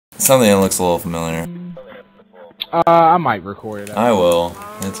something that looks a little familiar. I might record it. I will.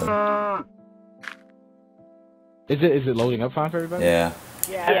 Is it loading up fine for everybody? Yeah.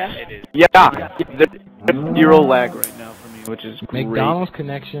 Yeah, it is. Yeah, there's 0 lag right now for me, which is great. McDonald's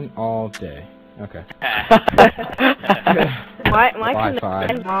connection all day. Okay. my Wi-Fi.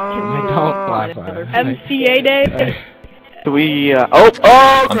 connection. McDonald's Wi-Fi. MCA day. We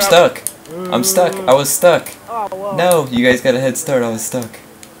I'm stuck. I'm stuck. I was stuck. Oh, whoa. No, you guys got a head start. I was stuck.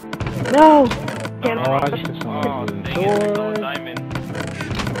 No. Can't Oh, I just did some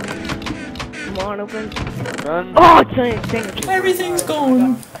Come on, open. run. Oh, dang it. Everything's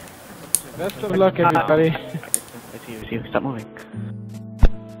going. Best of luck, everybody. I see you. Stop moving.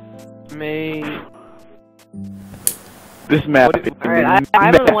 This map. Alright, I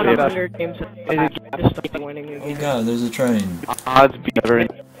haven't won 100 games. I just started winning Oh again. god, there's a train. Odds be ever.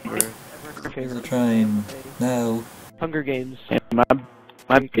 There's a train. No. Hunger Games. Yeah,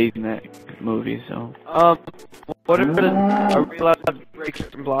 I'm dating that movie, so. What are we allowed to break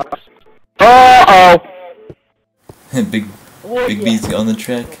some blocks? Big B's on the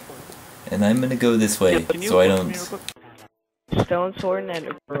track. And I'm gonna go this way, so I don't... Stone sword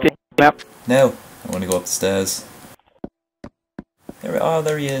and Map. No, I wanna go up the stairs. Oh,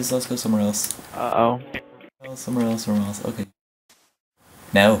 there he is. Let's go somewhere else. Uh-oh. Oh, somewhere else, Okay.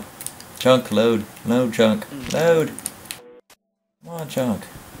 No. Chunk, load. No, chunk. Load. Come on, chunk. I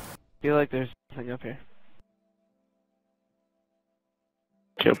feel like there's something up here.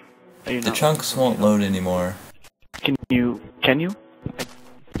 Chip. The chunks won't load anymore. Can you?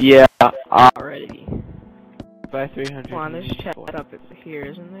 Yeah, already. by 300. Come on, there's chat up here,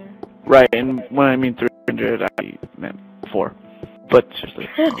 isn't there? Right, and when I mean 300, I meant 4. But seriously.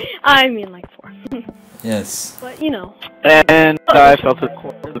 I mean like 4. Yes. But, you know. And I felt it.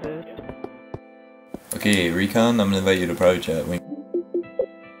 Okay, Recon, I'm gonna invite you to private chat.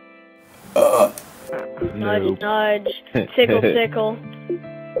 Nudge, nudge. Tickle, tickle.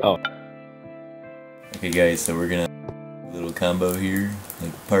 Oh. Okay guys, so we're gonna do a little combo here,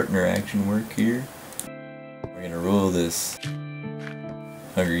 like partner action work here. We're gonna rule this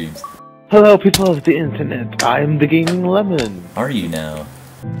Hunger Games. Hello people of the internet, I'm the Gaming Lemon. How are you now?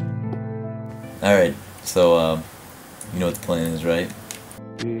 Alright, so you know what the plan is, right?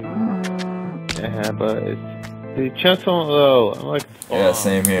 Yeah, but the chance on low. I'm like, Yeah,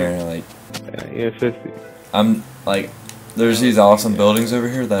 same here, like yeah, 50. I'm like, there's these awesome buildings over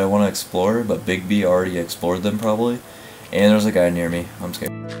here that I want to explore, but Big B already explored them probably. And there's a guy near me. I'm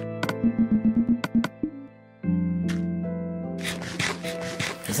scared.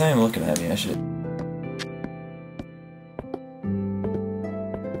 He's not even looking at me. I should.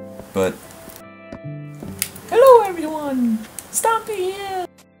 But hello everyone, Stompy here.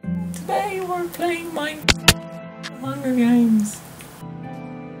 Today we're playing Hunger Games.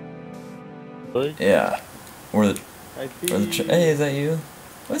 Really? Yeah. We're the hey, is that you?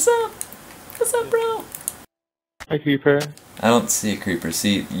 What's up? What's up, bro? Hi, Creeper. I don't see a creeper.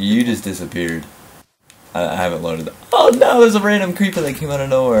 See, you just disappeared. I haven't loaded. Oh no, there's a random creeper that came out of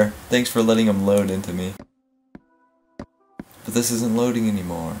nowhere. Thanks for letting him load into me. But this isn't loading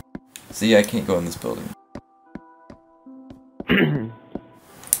anymore. See, I can't go in this building.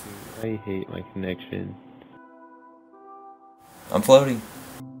 I hate my connection. I'm floating.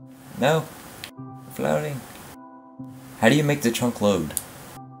 No. I'm floating. How do you make the chunk load?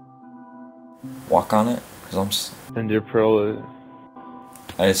 Walk on it? Cause I'm just... Ender Pearl.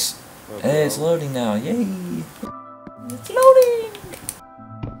 Hey, it's loading now. Yay! It's loading!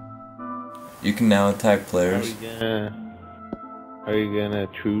 You can now attack players. Are you gonna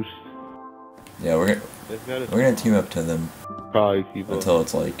truce? Yeah, we're gonna team up to them. Probably people. Until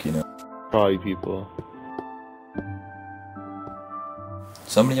it's like, you know. Probably people.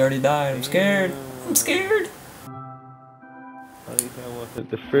 Somebody already died. I'm scared. I'm scared. At least I wasn't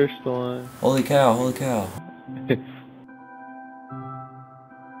the first one. Holy cow! Holy cow!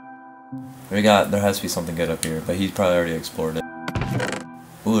 There has to be something good up here, but he's probably already explored it.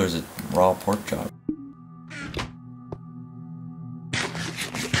 Ooh, there's a raw pork chop.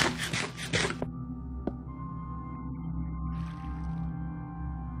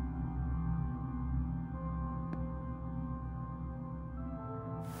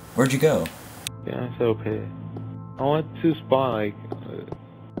 Where'd you go? Yeah, it's okay. I want to spawn like...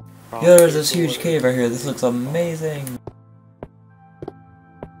 Yeah, there's this huge cave right here. This looks amazing.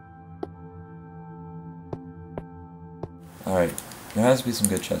 Alright, there has to be some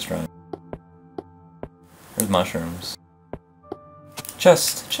good chests around. There's mushrooms.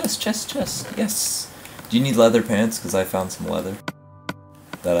 Chest! Chest, yes! Do you need leather pants? Because I found some leather.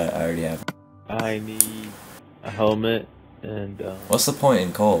 That I already have. I need a helmet. And What's the point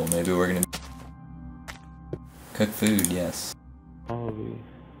in coal? Maybe we're gonna cook food. Yes. probably.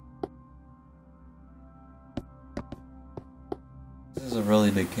 This is a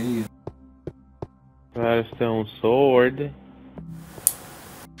really big cave. Got a stone sword.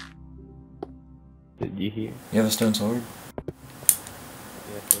 Did you hear? You have a stone sword?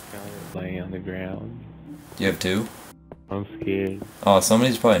 Yes, I found it laying on the ground. You have two? I'm scared. Oh,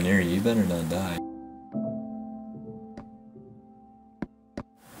 somebody's probably near you. You better not die.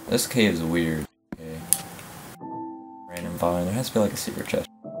 This cave is weird. Okay. Random vine. There has to be like a secret chest.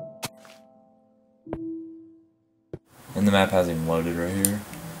 And the map hasn't even loaded right here.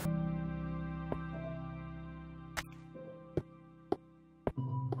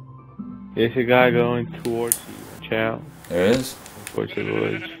 There's a guy going towards you. Watch out. There is? Towards the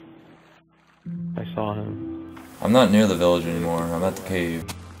village. I saw him. I'm not near the village anymore. I'm at the cave.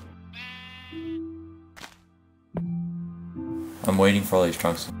 I'm waiting for all these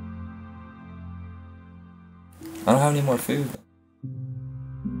trunks. I don't have any more food.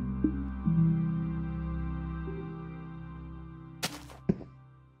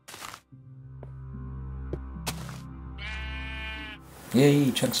 Yay,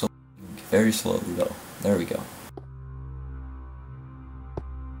 chunks of very slowly though. There we go.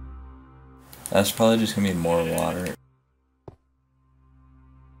 That's probably just gonna be more water.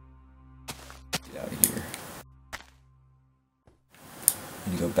 Get out of here.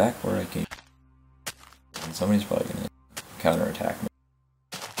 And go back where I came. And somebody's probably gonna counterattack me.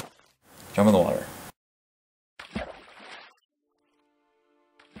 Jump in the water.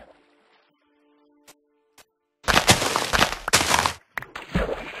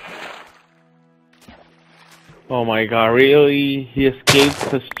 Oh my god, really? He escaped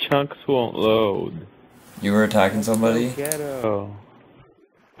because chunks won't load. You were attacking somebody? Ghetto.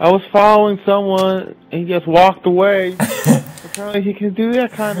 I was following someone and he just walked away. Apparently he can do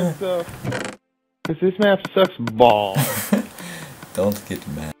that kind of stuff. Cause this map sucks balls. Don't get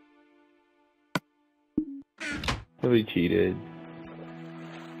mad. Really cheated.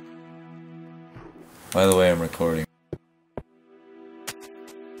 By the way, I'm recording.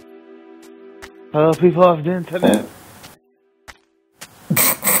 Hello people off the internet.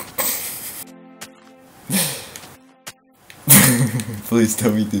 Please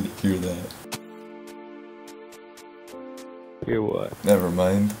tell me you didn't hear that. Hear what? Never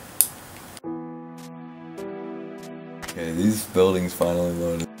mind. Okay, these buildings finally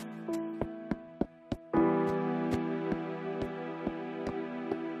loaded.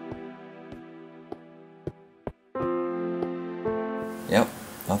 Yep,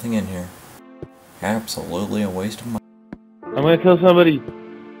 nothing in here. Absolutely a waste of money. I'm gonna kill somebody.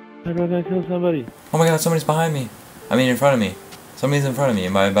 I'm gonna kill somebody. Oh my god, somebody's behind me. I mean in front of me. Somebody's in front of me.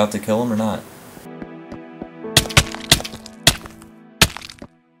 Am I about to kill him or not?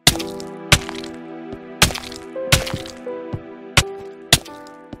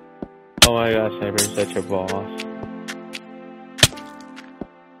 Oh my gosh, Sniper's such a boss.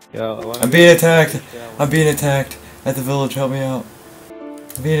 Yo, I'm being attacked! I'm being attacked! At the village, help me out.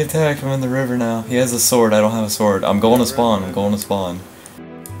 I'm being attacked, I'm in the river now. He has a sword, I don't have a sword. I'm going to spawn, I'm going to spawn.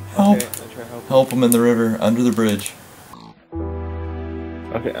 Help! Okay, I'll try help. Help him in the river, under the bridge.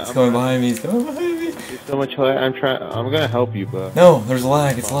 Okay, He's coming behind me, he's coming behind me. There's so much light. I'm gonna help you, but No, there's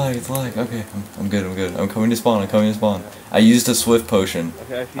lag, it's lag, it's lag. Okay, I'm good, I'm good. I'm coming to spawn, I'm coming to spawn. I used a swift potion.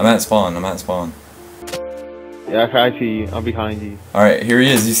 okay, I see I'm at spawn, I'm at spawn. Yeah, okay, I see you. I'm behind you. Alright, here he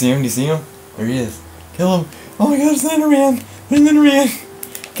is. You see him? You see him? There he is. Kill him. Oh my god, it's an Enderman. There's an Enderman.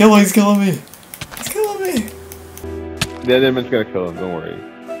 Kill him, he's killing me. He's killing me. The Enderman's gonna kill him, don't worry.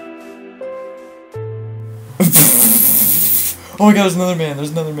 Oh my god, there's another man. There's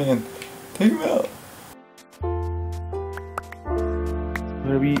another man. Take him out. I'm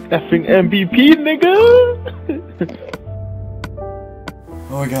gonna be effing MVP, nigga! Oh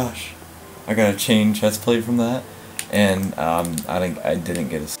my gosh. I got a chain chest plate from that. And, I didn't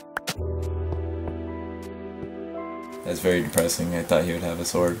get a... That's very depressing. I thought he would have a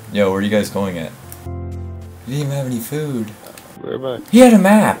sword. Yo, where are you guys going at? He didn't even have any food. Where am I? He had a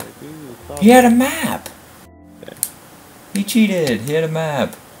map! He had a map! He cheated! He had a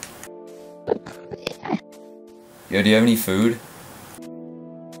map! Yo, do you have any food?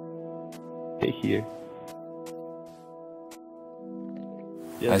 Hey, here.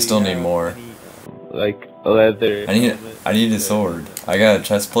 I still need more. Like, leather. I need a sword. I got a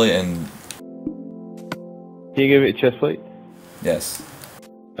chest plate and... Can you give me a chest plate? Yes.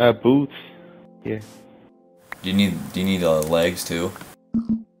 Boots. Here. Do you need legs too?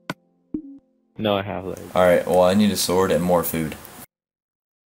 No, I have legs. Alright, well I need a sword and more food.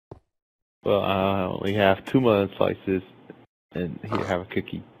 Well, I only have 2 melon slices And here, have a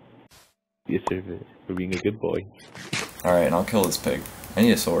cookie. Be a service for being a good boy. Alright, and I'll kill this pig. I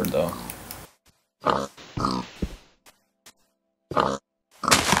need a sword, though.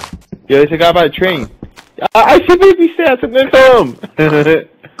 Yo, there's a guy by the train. I see baby stats, I'm gonna kill him!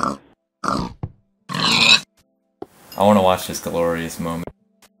 I want to watch this glorious moment.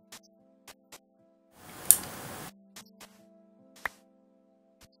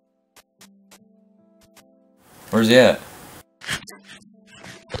 Where's he at?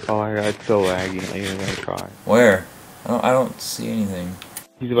 Oh my god, it's so laggy, I'm even gonna cry. Where? I don't see anything.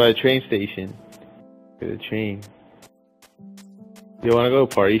 He's by the train station. Get a train. You wanna go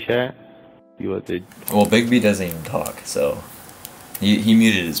party chat? See what they... Well, Big B doesn't even talk, so... He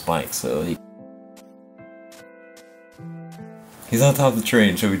muted his mic, so he... He's on top of the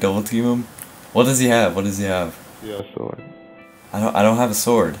train, should we double team him? What does he have? What does he have? Yeah, a sword. I don't have a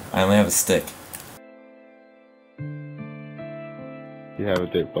sword. I only have a stick. You have a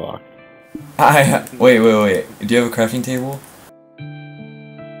dirt block. Wait. Do you have a crafting table?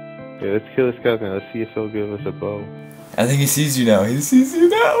 Yeah, let's kill this guy and let's see if he'll give us a bow. I think he sees you now. He sees you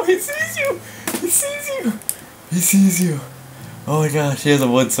now. He sees you. He sees you. He sees you. Oh my gosh, he has a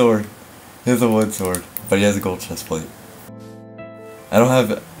wood sword. He has a wood sword, but he has a gold chest plate. I don't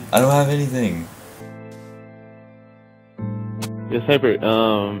have anything. Yeah, Sniper,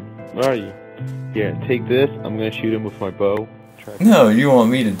 where are you? Here, take this. I'm gonna shoot him with my bow. No, you want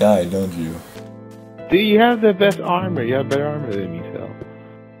me to die, don't you? Dude, you have the best armor. You have better armor than me, so.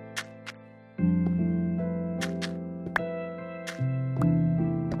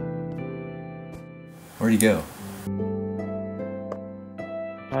 Where'd he go?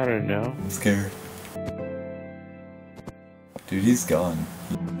 I don't know. I'm scared. Dude, he's gone.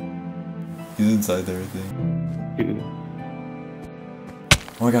 He's inside there, I think. Dude.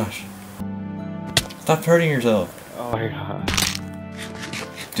 Oh my gosh. Stop hurting yourself. Oh my god.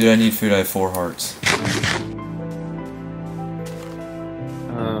 Dude, I need food. I have 4 hearts.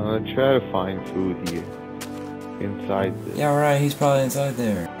 Try to find food here. Inside this. Yeah, right. He's probably inside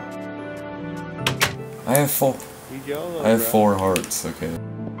there. I have 4. I have 4 hearts. Okay.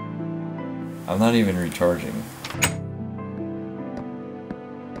 I'm not even recharging.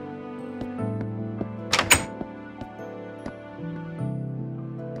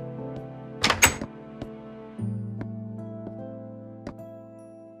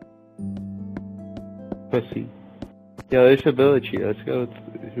 Pussy. Yeah, there's a village here. Let's go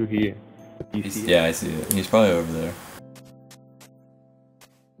through here. You see it? Yeah, I see it. He's probably over there.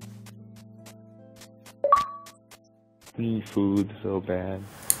 Need food so bad.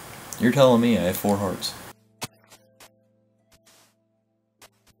 You're telling me I have 4 hearts.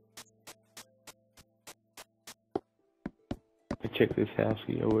 I check this house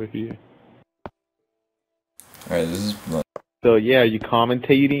here over here. Alright, this is... So yeah, are you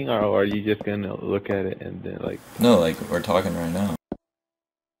commentating or are you just gonna look at it and then like... No, like, we're talking right now.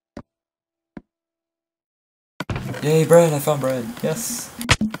 Yay, bread! I found bread. Yes!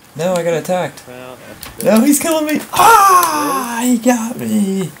 No, I got attacked! Well, No, he's killing me! Ah! He got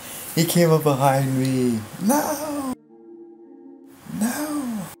me! He came up behind me! No!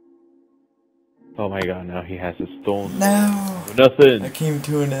 No! oh my god, now he has a stone. No! Nothing! I came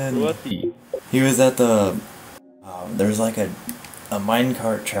to an end. What's he? He was at the... there's like a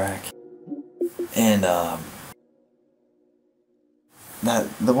minecart track. And,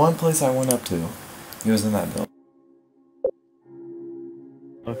 the one place I went up to, he was in that building.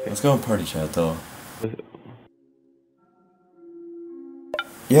 Okay. Let's go in party chat, though.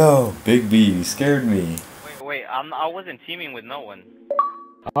 Yo, Big B, you scared me. Wait, I wasn't teaming with no one.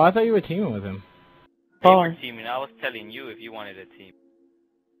 Oh, I thought you were teaming with him. They were teaming. I was telling you if you wanted a team.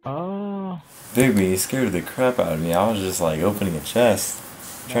 Oh. Big B, you scared the crap out of me. I was just like opening a chest,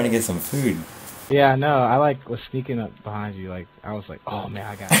 trying to get some food. Yeah, no, I like was sneaking up behind you. Like I was like, oh man,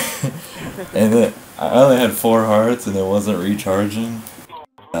 I got it. And then I only had 4 hearts and it wasn't recharging.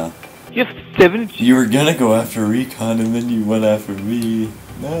 You have 7. You were gonna go after Recon and then you went after me.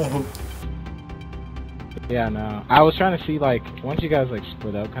 No. Yeah, no. I was trying to see like once you guys like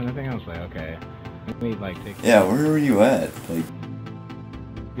split up kind of thing. I was like, okay, let me like take. Yeah, where were you at? Like.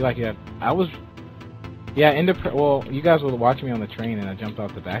 You like yeah. I was. Yeah, well, you guys were watching me on the train, and I jumped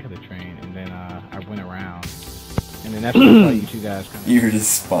off the back of the train, and then I went around, and then that's when I saw you two guys kind of. You were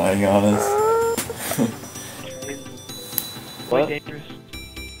just spying on us. What?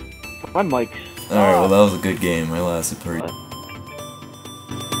 My mic's... Alright, well that was a good game. I lasted pretty.